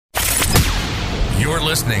You're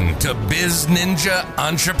listening to Biz Ninja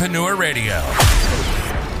Entrepreneur Radio.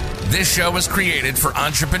 This show is created for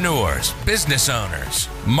entrepreneurs, business owners,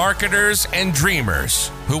 marketers, and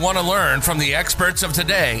dreamers who want to learn from the experts of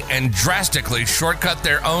today and drastically shortcut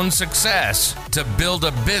their own success to build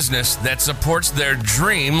a business that supports their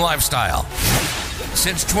dream lifestyle.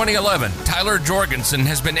 Since 2011, Tyler Jorgensen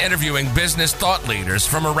has been interviewing business thought leaders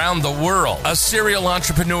from around the world. A serial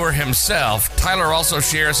entrepreneur himself, Tyler also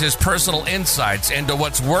shares his personal insights into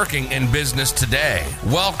what's working in business today.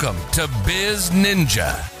 Welcome to Biz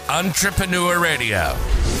Ninja Entrepreneur Radio.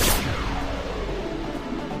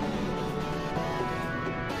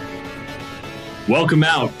 Welcome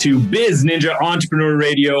out to Biz Ninja Entrepreneur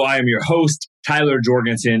Radio. I am your host, Tyler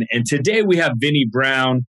Jorgensen, and today we have Vinny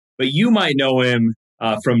Brown, but you might know him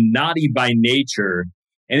from Naughty by Nature.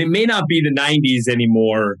 And it may not be the 90s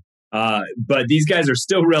anymore, but these guys are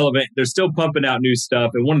still relevant. They're still pumping out new stuff.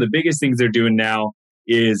 And one of the biggest things they're doing now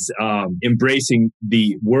is embracing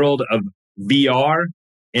the world of VR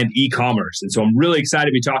and e-commerce. And so I'm really excited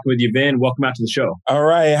to be talking with you, Vin. Welcome out to the show. All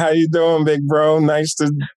right. How you doing, big bro? Nice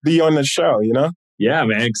to be on the show, you know? Yeah,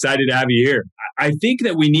 man. Excited to have you here. I think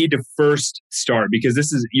that we need to first start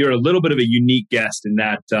because you're a little bit of a unique guest in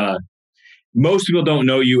that most people don't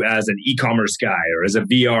know you as an e-commerce guy or as a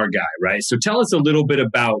VR guy, right? So tell us a little bit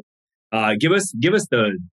about, give us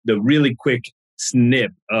the really quick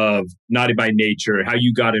snip of Naughty by Nature, how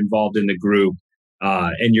you got involved in the group,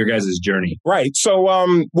 and your guys' journey. Right. So,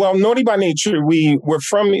 Naughty by Nature, we're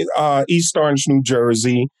from East Orange, New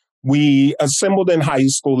Jersey. We assembled in high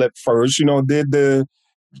school at first, did the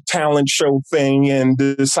talent show thing and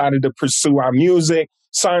decided to pursue our music.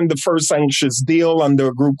 Signed the first Anxious deal under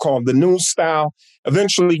a group called The New Style.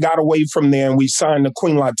 Eventually got away from there and we signed to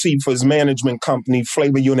Queen Latifah's management company,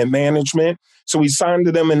 Flavor Unit Management. So we signed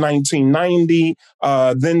to them in 1990,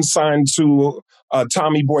 then signed to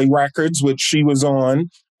Tommy Boy Records, which she was on.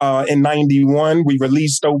 In 91, we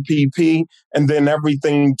released OPP and then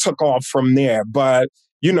everything took off from there. But,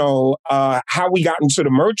 how we got into the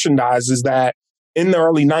merchandise is that in the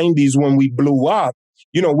early 90s when we blew up,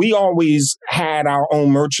 we always had our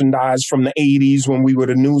own merchandise from the 80s when we were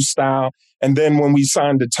the New Style. And then when we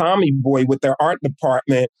signed to Tommy Boy with their art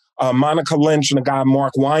department, Monica Lynch and the guy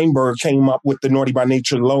Mark Weinberg came up with the Naughty by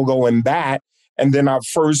Nature logo and that. And then our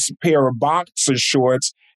first pair of boxer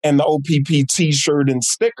shorts and the OPP t-shirt and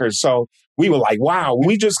stickers. So we were like, wow,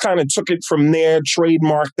 we just kind of took it from there,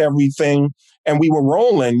 trademarked everything, and we were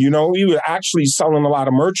rolling. We were actually selling a lot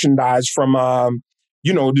of merchandise from,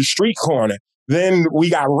 the street corner. Then we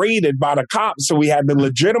got raided by the cops, so we had to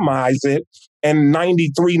legitimize it. And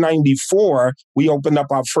 93, 94, we opened up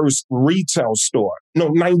our first retail store. No,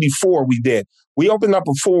 94 we did. We opened up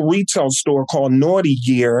a full retail store called Naughty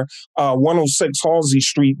Gear, 106 Halsey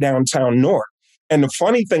Street, downtown Newark. And the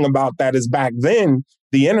funny thing about that is back then,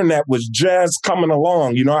 the internet was just coming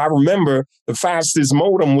along. I remember the fastest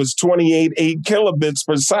modem was 28.8 kilobits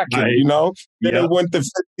per second, right. Then it went to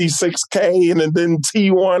 56K and then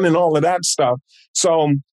T1 and all of that stuff. So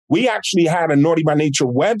we actually had a Naughty by Nature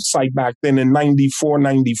website back then in 94,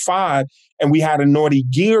 95, and we had a Naughty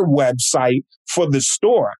Gear website for the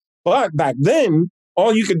store. But back then,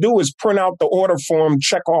 all you could do is print out the order form,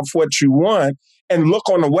 check off what you want, and look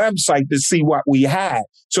on the website to see what we had.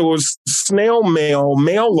 So it was snail mail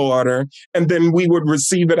order, and then we would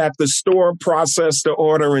receive it at the store, process the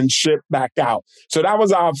order, and ship back out. So that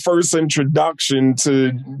was our first introduction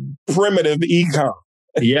to primitive e-com.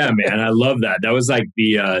 Yeah, man, I love that. That was like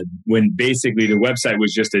when basically the website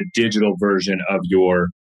was just a digital version of your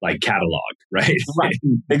catalog, right? Right.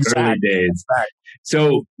 Exactly. Early days. Right.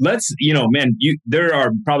 So let's, there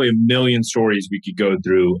are probably a million stories we could go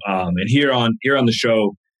through. And here on the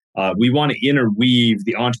show, we want to interweave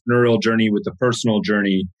the entrepreneurial journey with the personal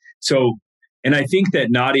journey. So, and I think that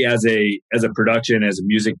Naughty as a production, as a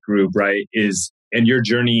music group, right, and your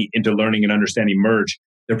journey into learning and understanding merch,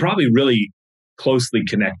 they're probably really closely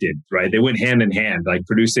connected, right? They went hand in hand, like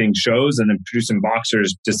producing shows and then producing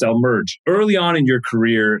boxers to sell merch. Early on in your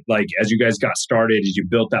career, as you guys got started, as you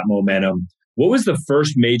built that momentum, what was the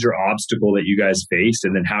first major obstacle that you guys faced,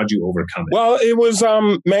 and then how'd you overcome it? Well, it was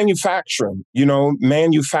manufacturing,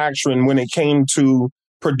 manufacturing when it came to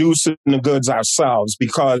producing the goods ourselves,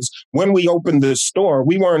 because when we opened the store,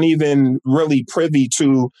 we weren't even really privy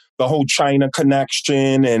to the whole China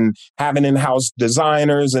connection and having in-house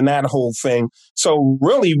designers and that whole thing. So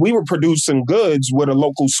really, we were producing goods with a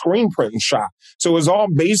local screen printing shop. So it was all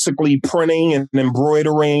basically printing and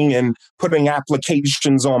embroidering and putting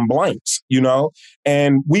applications on blanks,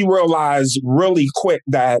 And we realized really quick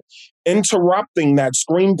that interrupting that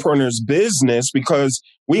screen printer's business, because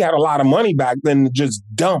we had a lot of money back then to just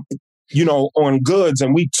dump, on goods,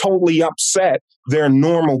 and we totally upset their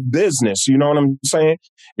normal business. You know what I'm saying?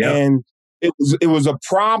 Yep. And it was a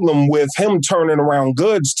problem with him turning around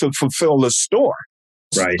goods to fulfill the store.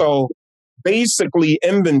 Right. So basically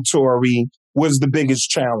inventory was the biggest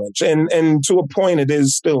challenge. And to a point, it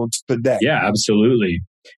is still today. Yeah, absolutely.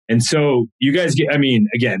 And so you guys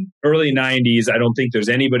again, early 90s, I don't think there's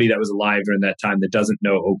anybody that was alive during that time that doesn't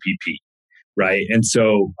know OPP, right? And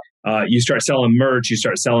so you start selling merch, you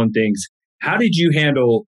start selling things. How did you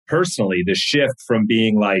handle personally the shift from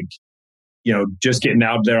being like, just getting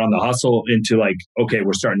out there on the hustle into like, okay,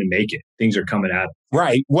 we're starting to make it. Things are coming at us.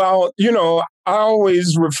 Right. Well, I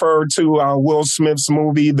always refer to Will Smith's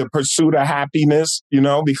movie, The Pursuit of Happiness,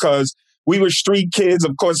 because we were street kids.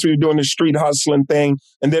 Of course, we were doing the street hustling thing.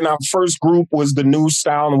 And then our first group was the New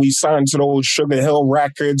Style, and we signed to the old Sugar Hill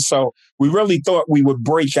Records. So we really thought we would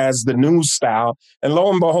break as the New Style. And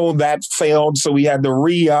lo and behold, that failed. So we had to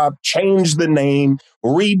re-up, change the name,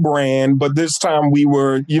 rebrand. But this time we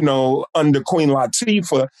were, under Queen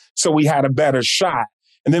Latifah. So we had a better shot.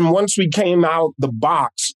 And then once we came out the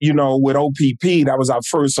box, with OPP, that was our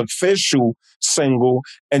first official single,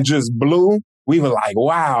 and just blew. We were like,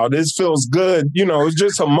 wow, this feels good. It's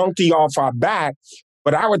just a monkey off our back.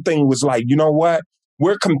 But our thing was like, you know what?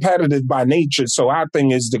 We're competitive by nature. So our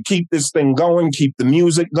thing is to keep this thing going, keep the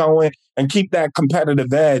music going, and keep that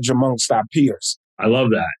competitive edge amongst our peers. I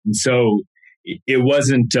love that. And so it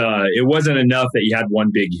wasn't enough that you had one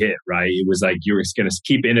big hit, right? It was like you were going to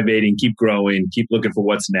keep innovating, keep growing, keep looking for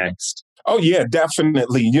what's next. Oh, yeah,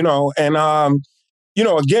 definitely. And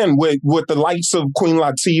again, with the likes of Queen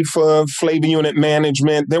Latifah, Flavor Unit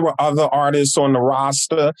Management, there were other artists on the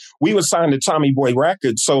roster. We were signed to Tommy Boy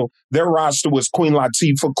Records, so their roster was Queen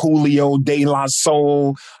Latifah, Coolio, De La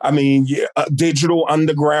Soul, Digital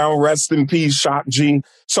Underground, rest in peace, Shock G.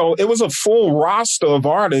 So it was a full roster of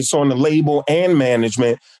artists on the label and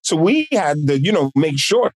management. So we had to, make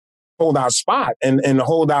sure to hold our spot and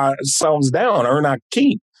hold ourselves down, earn our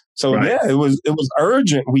keep. So right. Yeah, it was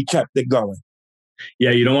urgent. We kept it going.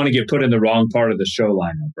 Yeah, you don't want to get put in the wrong part of the show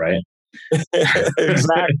lineup, right?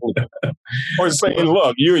 Exactly. Or saying,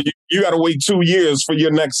 look, you got to wait 2 years for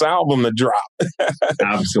your next album to drop.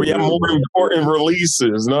 Absolutely. We have more important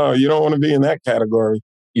releases. No, you don't want to be in that category.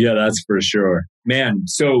 Yeah, that's for sure. Man,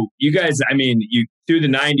 so you guys, you through the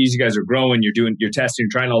 90s, you guys are growing, you're testing,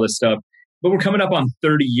 you're trying all this stuff, but we're coming up on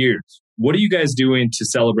 30 years. What are you guys doing to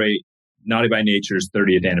celebrate Naughty by Nature's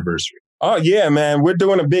 30th anniversary? Oh, yeah, man. We're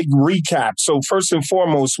doing a big recap. So first and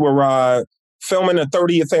foremost, we're filming a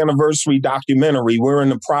 30th anniversary documentary. We're in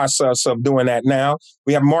the process of doing that now.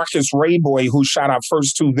 We have Marcus Rayboy, who shot our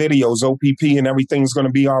first 2 videos, OPP and Everything's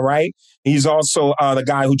Gonna Be All Right. He's also the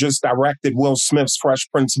guy who just directed Will Smith's Fresh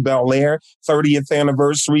Prince of Bel-Air 30th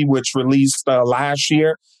anniversary, which released last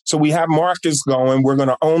year. So we have Marcus going. We're going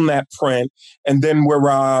to own that print. And then we're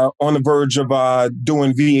on the verge of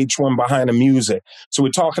doing VH1 Behind the Music. So we're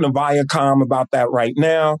talking to Viacom about that right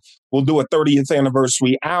now. We'll do a 30th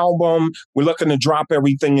anniversary album. We're looking to drop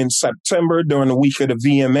everything in September during the week of the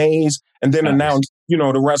VMAs, and then announce,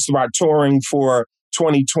 the rest of our touring for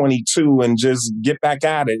 2022 and just get back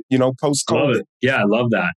at it, post-COVID. Yeah, I love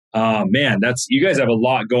that. Man, you guys have a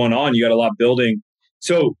lot going on. You got a lot building.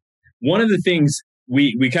 So one of the things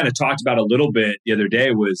we kind of talked about a little bit the other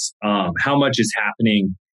day was how much is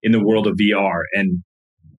happening in the world of VR. And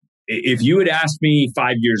if you had asked me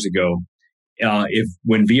 5 years ago,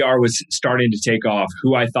 when VR was starting to take off,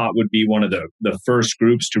 who I thought would be one of the first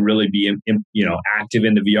groups to really be active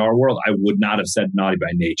in the VR world, I would not have said Naughty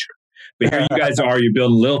by Nature. But here you guys are, you're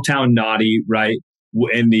building Little Town Naughty, right?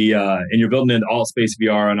 And you're building an all space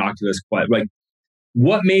VR on Oculus Quest. Like,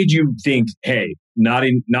 what made you think, hey,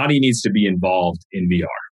 Naughty needs to be involved in VR?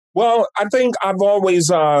 Well, I think I've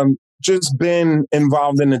always just been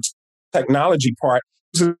involved in the technology part.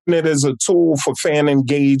 Using it as a tool for fan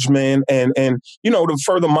engagement and to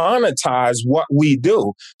further monetize what we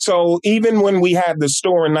do. So even when we had the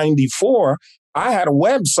store in '94, I had a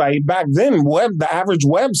website back then. The average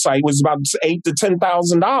website was about $8,000 to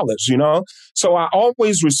 $10,000. So I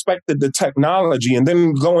always respected the technology. And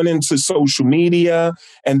then going into social media,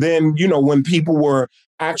 and then when people were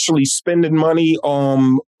actually spending money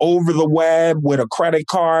over the web with a credit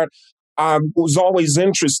card, I was always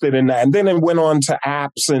interested in that. And then it went on to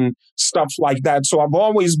apps and stuff like that. So I've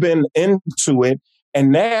always been into it.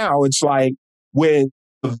 And now it's like with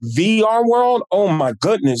the VR world, oh my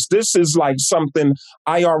goodness, this is like something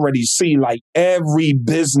I already see. Like every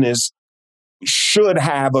business should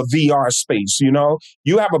have a VR space.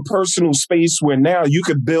 You have a personal space where now you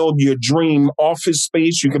could build your dream office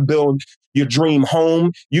space. You could build your dream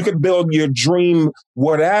home. You could build your dream,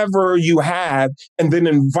 whatever you have, and then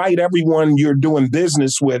invite everyone you're doing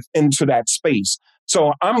business with into that space.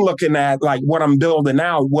 So I'm looking at like what I'm building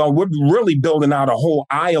out. Well, we're really building out a whole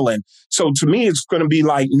island. So to me, it's going to be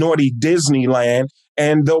like Naughty Disneyland,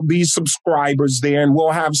 and there'll be subscribers there, and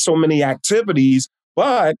we'll have so many activities.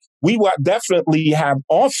 But we will definitely have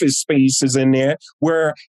office spaces in there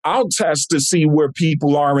where I'll test to see where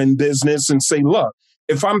people are in business and say, look,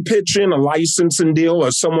 if I'm pitching a licensing deal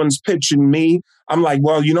or someone's pitching me, I'm like,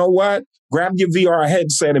 well, you know what? Grab your VR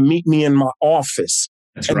headset and meet me in my office.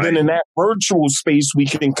 That's and right. then in that virtual space, we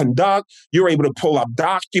can conduct. You're able to pull up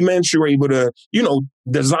documents. You're able to,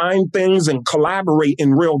 design things and collaborate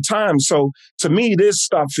in real time. So to me, this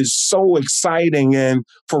stuff is so exciting. And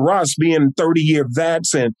for us being 30-year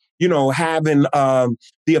vets and, having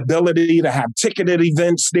the ability to have ticketed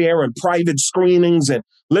events there and private screenings and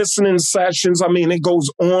listening sessions. I mean, it goes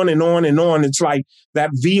on and on and on. It's like that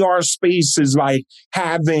VR space is like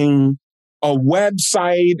having a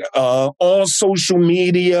website, all social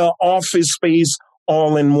media, office space,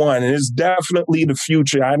 all in one. And it's definitely the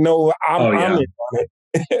future. I know I'm in on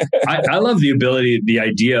it. I love the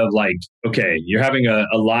idea of like, okay, you're having a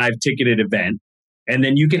live ticketed event, and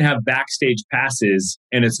then you can have backstage passes,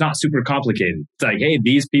 and it's not super complicated. It's like, hey,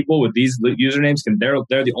 these people with these usernames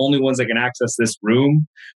they're the only ones that can access this room,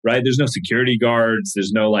 right? There's no security guards.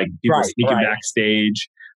 There's no like people sneaking backstage.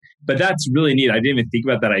 But that's really neat. I didn't even think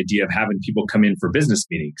about that idea of having people come in for business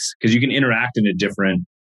meetings, because you can interact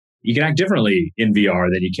you can act differently in VR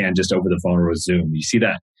than you can just over the phone or with Zoom. You see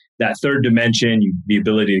that third dimension, the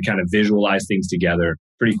ability to kind of visualize things together.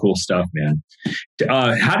 Pretty cool stuff, man.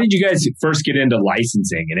 How did you guys first get into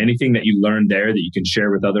licensing, and anything that you learned there that you can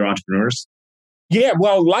share with other entrepreneurs? Yeah,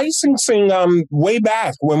 well, licensing, way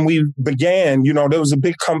back when we began, there was a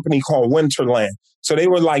big company called Winterland. So they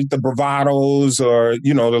were like the Bravados or,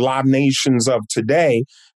 the Live Nations of today.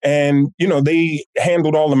 And, they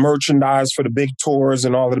handled all the merchandise for the big tours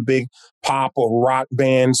and all of the big pop or rock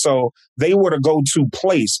bands. So they were the go-to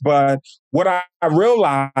place. But what I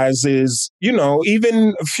realized is,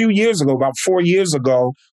 even a few years ago, about 4 years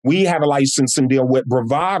ago, we had a licensing deal with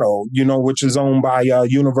Bravado, which is owned by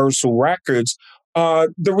Universal Records.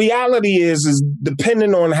 The reality is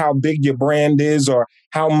depending on how big your brand is or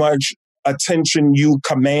how much attention you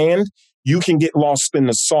command, you can get lost in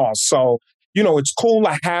the sauce. So, it's cool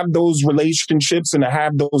to have those relationships and to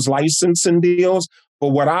have those licensing deals. But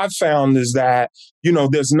what I've found is that,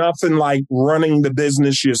 there's nothing like running the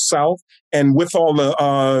business yourself. And with all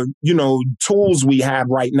the, tools we have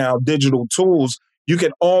right now, digital tools, you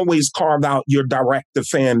can always carve out your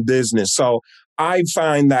direct-to-fan business. So I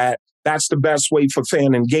find that that's the best way for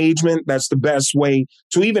fan engagement. That's the best way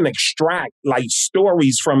to even extract like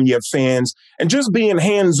stories from your fans and just being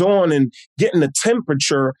hands-on and getting the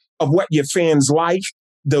temperature of what your fans like,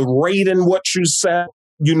 the rating what you set,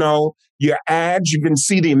 your ads. You can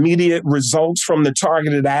see the immediate results from the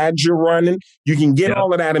targeted ads you're running. You can get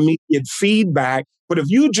all of that immediate feedback. But if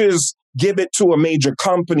you just give it to a major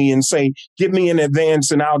company and say, give me an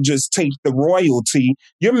advance and I'll just take the royalty,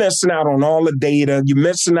 you're missing out on all the data. You're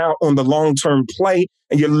missing out on the long-term play,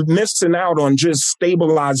 and you're missing out on just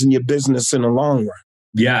stabilizing your business in the long run.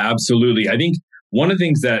 Yeah, absolutely. I think one of the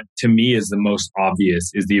things that to me is the most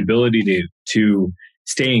obvious is the ability to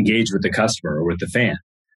stay engaged with the customer or with the fan,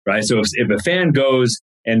 right? So if a fan goes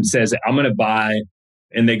and says, I'm going to buy,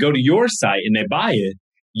 and they go to your site and they buy it,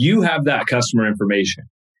 you have that customer information.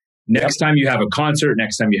 Next time you have a concert,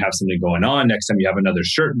 next time you have something going on, next time you have another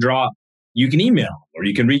shirt drop, you can email or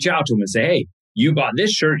you can reach out to them and say, hey, you bought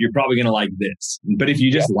this shirt, you're probably going to like this. But if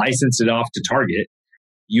you just license it off to Target,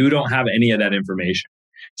 you don't have any of that information.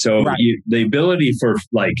 So the ability for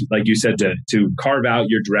like you said, to carve out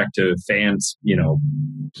your direct to fans,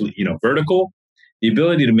 vertical, the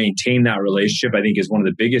ability to maintain that relationship, I think is one of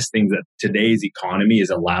the biggest things that today's economy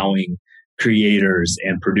is allowing creators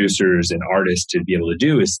and producers and artists to be able to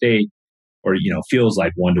do is stay, or, feels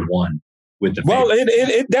like one-to-one with the Well,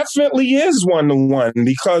 it definitely is one-to-one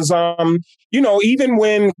because, even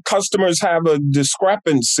when customers have a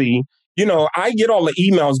discrepancy, I get all the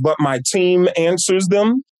emails, but my team answers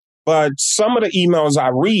them. But some of the emails I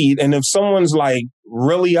read, and if someone's like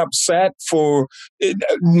really upset for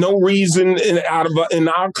no reason in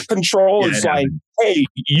our control, it's like, hey,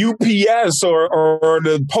 UPS or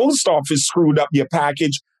the post office screwed up your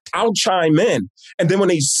package. I'll chime in. And then when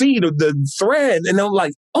they see the thread and they're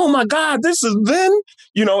like, oh my God, this is then,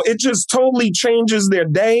 it just totally changes their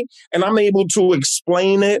day. And I'm able to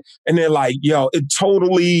explain it. And they're like, yo, it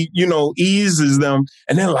totally, eases them.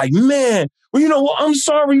 And they're like, man, well, I'm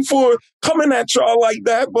sorry for coming at y'all like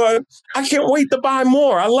that, but I can't wait to buy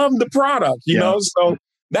more. I love the product, you know? So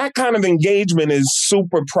that kind of engagement is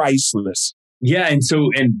super priceless. Yeah. And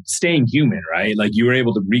staying human, right? Like you were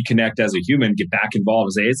able to reconnect as a human, get back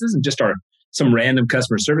involved and say, this isn't just some random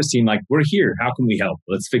customer service team. Like, we're here. How can we help?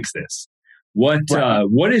 Let's fix this. What's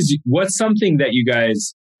something that you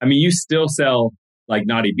guys, you still sell like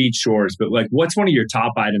Naughty Beach shorts, but like, what's one of your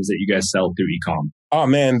top items that you guys sell through e-com? Oh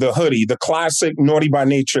man, the hoodie, the classic Naughty by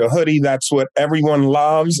Nature hoodie. That's what everyone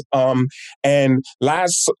loves. And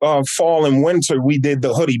last fall and winter, we did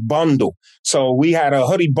the hoodie bundle. So we had a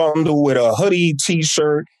hoodie bundle with a hoodie,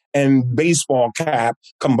 t-shirt, and baseball cap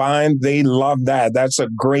combined. They love that. That's a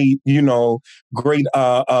great, great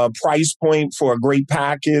price point for a great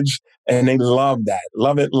package. And they love that.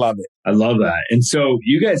 Love it, love it. I love that. And so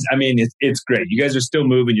you guys, it's great. You guys are still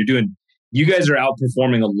moving. You guys are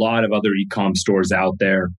outperforming a lot of other e-com stores out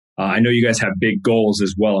there. I know you guys have big goals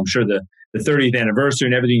as well. I'm sure the 30th anniversary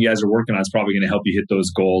and everything you guys are working on is probably going to help you hit those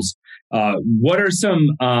goals. What are some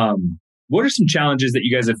challenges that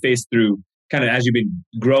you guys have faced through kind of as you've been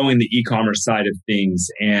growing the e-commerce side of things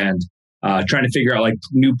and trying to figure out like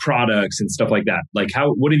new products and stuff like that? Like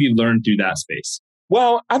what have you learned through that space?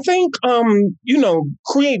 Well, I think,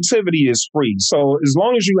 creativity is free. So as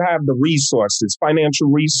long as you have the resources, financial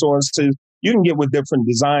resources, you can get with different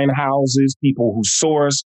design houses, people who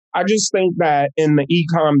source. I just think that in the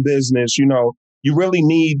e-com business, you really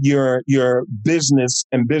need your business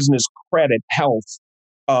and business credit health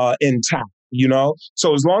intact,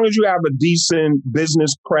 So as long as you have a decent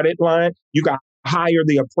business credit line, you got hire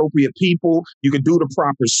the appropriate people, you could do the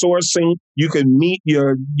proper sourcing, you can meet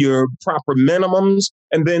your proper minimums,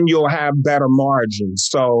 and then you'll have better margins.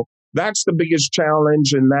 So that's the biggest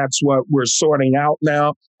challenge, and that's what we're sorting out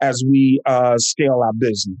now as we scale our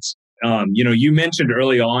business. You mentioned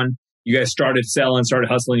early on, you guys started selling, started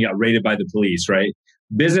hustling, you got raided by the police, right?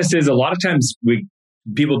 Businesses, a lot of times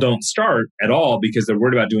people don't start at all because they're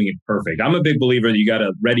worried about doing it perfect. I'm a big believer that you got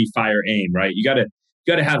to ready, fire, aim, right? You got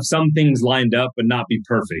to have some things lined up, but not be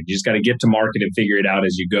perfect. You just got to get to market and figure it out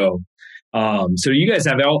as you go. So you guys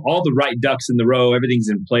have all the right ducks in the row. Everything's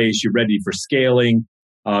in place. You're ready for scaling.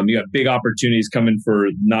 You got big opportunities coming for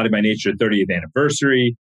Naughty by Nature 30th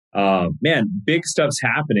anniversary. Big stuff's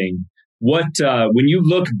happening. When you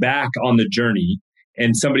look back on the journey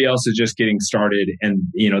and somebody else is just getting started and,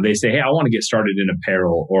 they say, hey, I want to get started in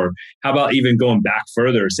apparel, or how about even going back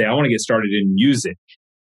further, say, I want to get started in music.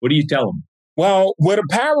 What do you tell them? Well, with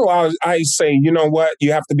apparel, I say, you know what?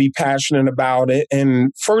 You have to be passionate about it.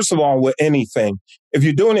 And first of all, with anything, if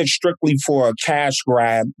you're doing it strictly for a cash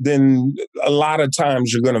grab, then a lot of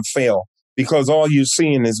times you're going to fail because all you're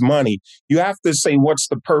seeing is money. You have to say, what's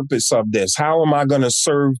the purpose of this? How am I going to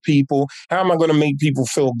serve people? How am I going to make people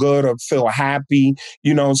feel good or feel happy?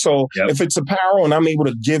 So if it's apparel and I'm able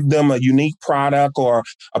to give them a unique product or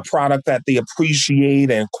a product that they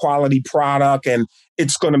appreciate and quality product, and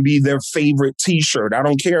it's going to be their favorite t-shirt. I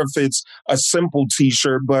don't care if it's a simple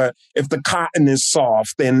t-shirt, but if the cotton is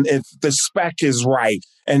soft and if the spec is right,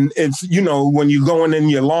 and if, when you're going in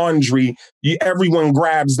your laundry, everyone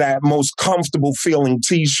grabs that most comfortable feeling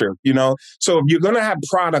t-shirt, So if you're going to have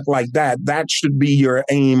product like that, that should be your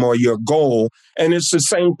aim or your goal. And it's the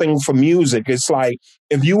same thing for music. It's like,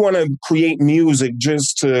 if you want to create music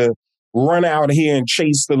just to run out here and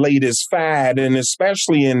chase the latest fad, and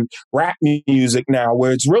especially in rap music now,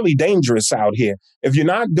 where it's really dangerous out here. If you're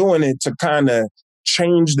not doing it to kind of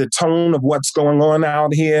change the tone of what's going on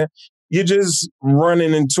out here, you're just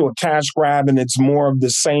running into a cash grab and it's more of the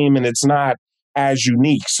same and it's not as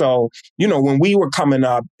unique. So, when we were coming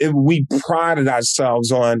up, we prided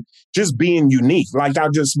ourselves on just being unique. Like I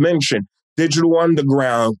just mentioned, Digital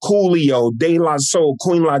Underground, Coolio, De La Soul,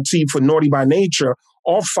 Queen Latifah, Naughty by Nature,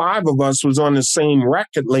 all five of us was on the same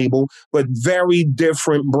record label, but very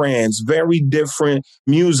different brands, very different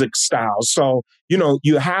music styles. So,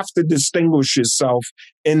 you have to distinguish yourself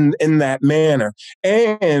in that manner.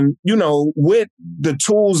 And, with the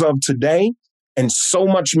tools of today and so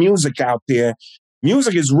much music out there,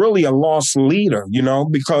 music is really a lost leader,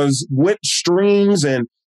 because with streams and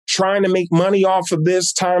trying to make money off of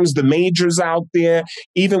this times the majors out there,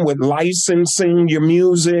 even with licensing your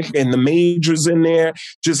music and the majors in there,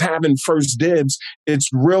 just having first dibs, it's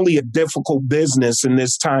really a difficult business in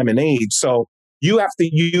this time and age. So you have to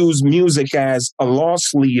use music as a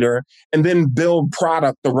loss leader and then build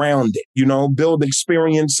product around it, build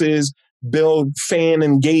experiences, build fan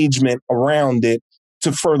engagement around it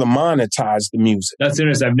to further monetize the music. That's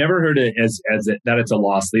interesting. I've never heard it as that it's a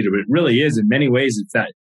loss leader, but it really is. In many ways, it's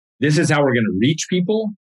that this is how we're going to reach people,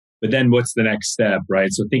 but then what's the next step, right?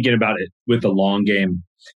 So thinking about it with the long game.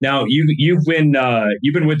 Now, you've been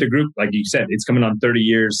with the group, like you said, it's coming on 30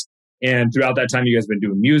 years. And throughout that time, you guys have been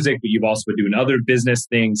doing music, but you've also been doing other business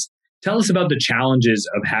things. Tell us about the challenges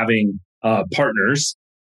of having partners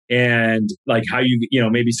and like how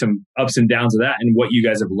maybe some ups and downs of that and what you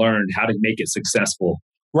guys have learned, how to make it successful.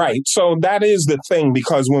 Right. So that is the thing,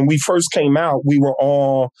 because when we first came out, we were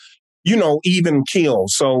all, even keel.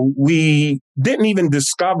 So we didn't even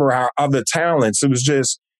discover our other talents. It was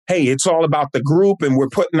just, hey, it's all about the group and we're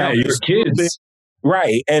putting out your kids.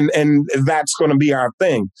 Right. And that's going to be our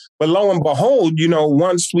thing. But lo and behold,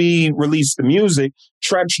 once we released the music,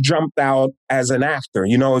 Treach jumped out as an actor,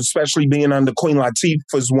 especially being under Queen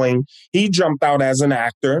Latifah's wing. He jumped out as an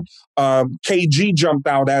actor. KG jumped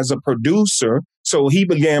out as a producer. So he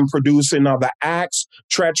began producing other acts.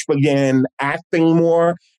 Treach began acting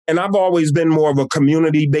more. And I've always been more of a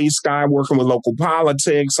community-based guy working with local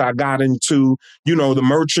politics. I got into, the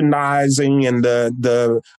merchandising and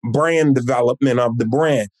the brand development of the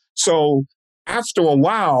brand. So after a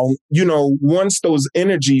while, once those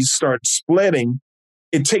energies start splitting,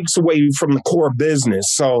 it takes away from the core business.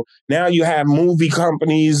 So now you have movie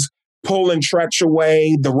companies pulling Treach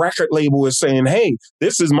away. The record label is saying, hey,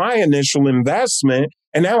 this is my initial investment.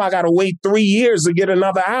 And now I got to wait 3 years to get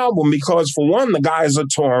another album because, for one, the guys are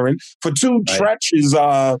touring. For two, right. Treach is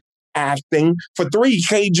acting. For three,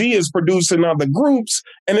 KG is producing other groups.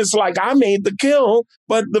 And it's like, I made the kill,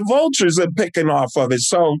 but the vultures are picking off of it.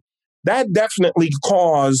 So that definitely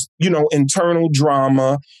caused, internal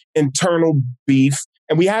drama, internal beef.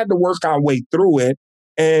 And we had to work our way through it.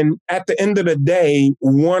 And at the end of the day,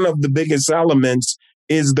 one of the biggest elements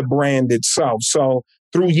is the brand itself. So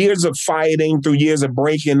through years of fighting, through years of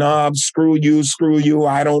breaking up, screw you,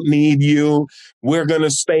 I don't need you, we're going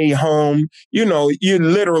to stay home. You're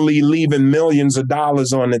literally leaving millions of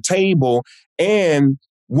dollars on the table. And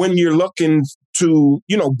when you're looking to,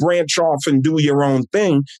 branch off and do your own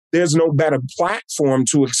thing, there's no better platform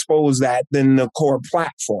to expose that than the core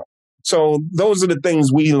platform. So those are the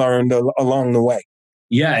things we learned along the way.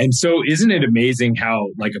 Yeah. And so isn't it amazing how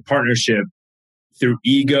like a partnership through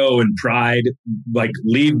ego and pride, like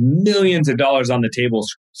leave millions of dollars on the table,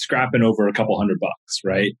 scrapping over a couple $100,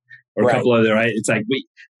 right? Or a couple other, right? It's like, wait,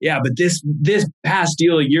 yeah, but this past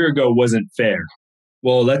deal a year ago wasn't fair.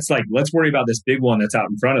 Well, let's worry about this big one that's out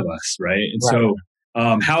in front of us, right? And so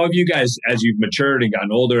how have you guys, as you've matured and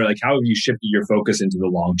gotten older, like how have you shifted your focus into the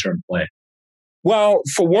long-term play? Well,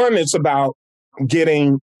 for one, it's about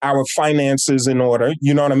getting our finances in order,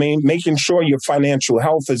 you know what I mean? Making sure your financial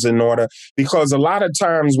health is in order, because a lot of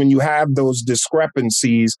times when you have those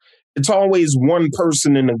discrepancies, it's always one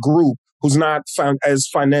person in a group who's not as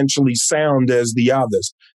financially sound as the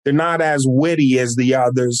others. They're not as witty as the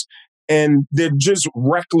others, and they're just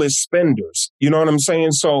reckless spenders. You know what I'm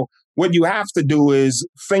saying? So what you have to do is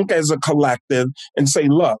think as a collective and say,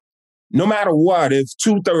 look, no matter what, if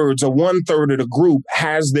 2/3 or 1/3 of the group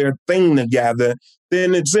has their thing together,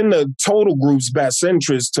 then it's in the total group's best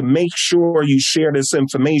interest to make sure you share this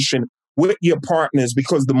information with your partners,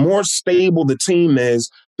 because the more stable the team is,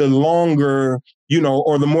 the longer,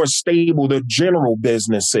 or the more stable the general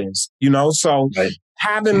business is, So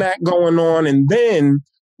having that going on. And then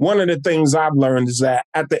one of the things I've learned is that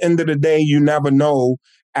at the end of the day, you never know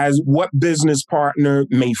as what business partner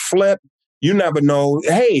may flip. You never know.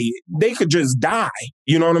 Hey, they could just die.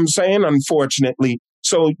 You know what I'm saying? Unfortunately.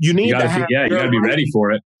 So you need to have... you got to be ready for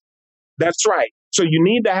it. That's right. So you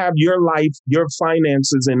need to have your life, your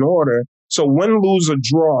finances in order. So win, lose, or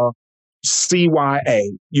draw, CYA.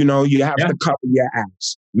 You have to cover your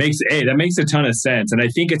ass. That makes a ton of sense. And I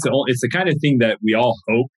think it's the kind of thing that we all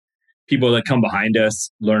hope people that come behind us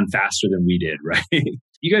learn faster than we did, right?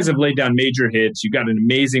 You guys have laid down major hits. You've got an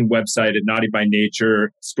amazing website at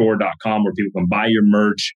naughtybynaturesstore.com where people can buy your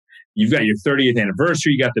merch. You've got your 30th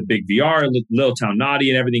anniversary. You got the big VR, Little Town Naughty,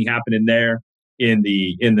 and everything happening there in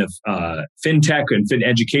the fintech and fin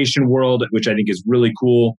education world, which I think is really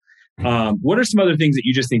cool. What are some other things that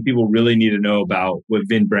you just think people really need to know about what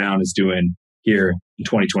Vin Brown is doing here in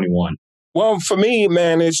 2021? Well, for me,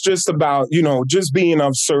 man, it's just about, just being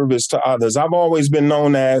of service to others. I've always been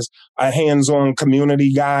known as a hands-on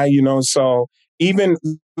community guy, so even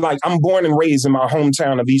like I'm born and raised in my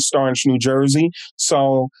hometown of East Orange, New Jersey.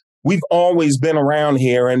 So we've always been around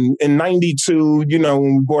here. And in 92, when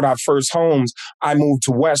we bought our first homes, I moved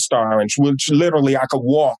to West Orange, which literally I could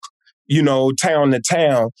walk town to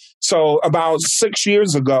town. So about 6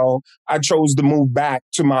 years ago, I chose to move back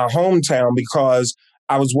to my hometown because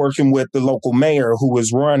I was working with the local mayor who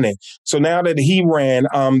was running. So now that he ran,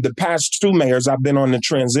 the past two mayors, I've been on the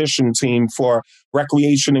transition team for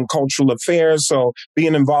recreation and cultural affairs. So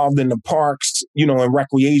being involved in the parks, and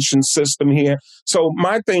recreation system here. So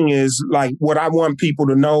my thing is like, what I want people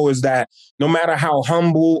to know is that no matter how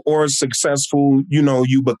humble or successful,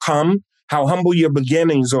 you become, how humble your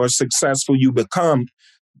beginnings or successful you become,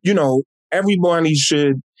 everybody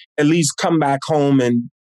should at least come back home and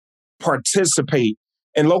participate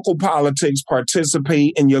in local politics,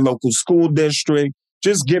 participate in your local school district.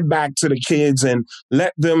 Just give back to the kids and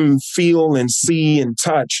let them feel and see and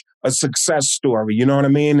touch a success story. You know what I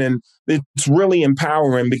mean? And it's really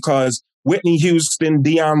empowering because Whitney Houston,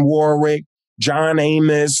 Dionne Warwick, John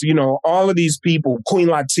Amos, all of these people, Queen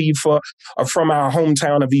Latifah, are from our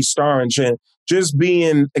hometown of East Orange. And just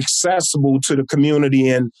being accessible to the community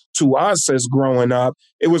and to us as growing up,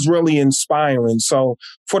 it was really inspiring. So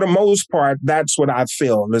for the most part, that's what I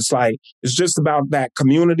feel. It's just about that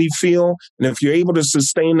community feel. And if you're able to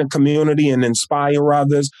sustain the community and inspire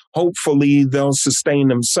others, hopefully they'll sustain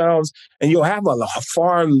themselves and you'll have a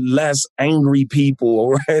far less angry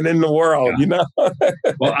people right in the world,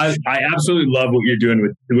 Well, I absolutely love what you're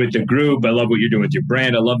doing with the group. I love what you're doing with your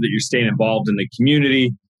brand. I love that you're staying involved in the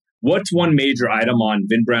community. What's one major item on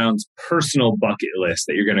Vin Brown's personal bucket list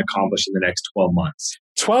that you're going to accomplish in the next 12 months?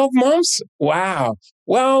 12 months? Wow.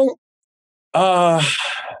 Well, I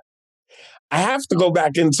have to go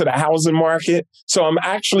back into the housing market. So I'm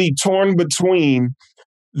actually torn between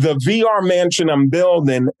the VR mansion I'm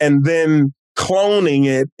building and then cloning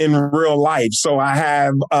it in real life. So I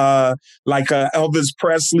have like Elvis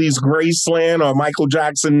Presley's Graceland or Michael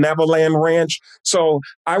Jackson Neverland Ranch. So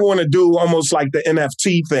I want to do almost like the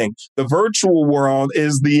NFT thing. The virtual world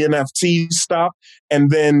is the NFT stuff.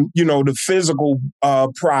 And then, the physical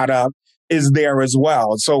product is there as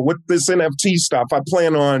well. So with this NFT stuff, I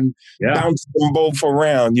plan on bouncing them both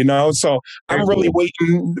around, So I'm really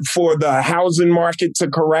waiting for the housing market to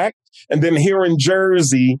correct. And then here in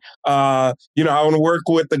Jersey, I want to work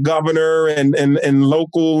with the governor and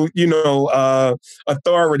local,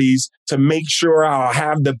 authorities to make sure I'll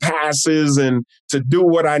have the passes and to do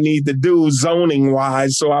what I need to do zoning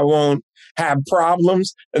wise so I won't have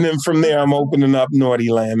problems. And then from there, I'm opening up Naughty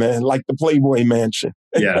Land, man, like the Playboy Mansion.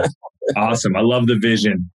 Yeah. Awesome. I love the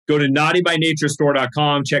vision. Go to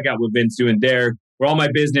naughtybynaturesstore.com. Check out what Vin's doing there. For all my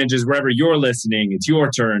biz ninjas, wherever you're listening, it's your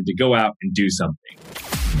turn to go out and do something.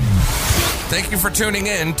 Thank you for tuning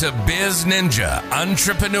in to Biz Ninja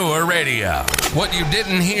Entrepreneur Radio. What you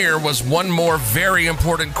didn't hear was one more very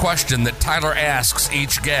important question that Tyler asks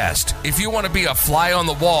each guest. If you want to be a fly on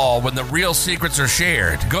the wall when the real secrets are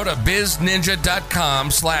shared, go to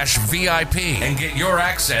bizninja.com/VIP and get your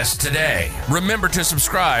access today. Remember to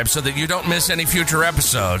subscribe so that you don't miss any future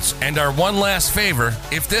episodes. And our one last favor,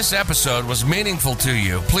 if this episode was meaningful to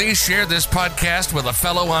you, please share this podcast with a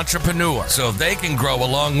fellow entrepreneur so they can grow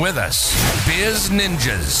along with us. Biz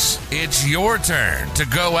Ninjas, it's your turn to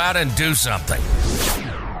go out and do something.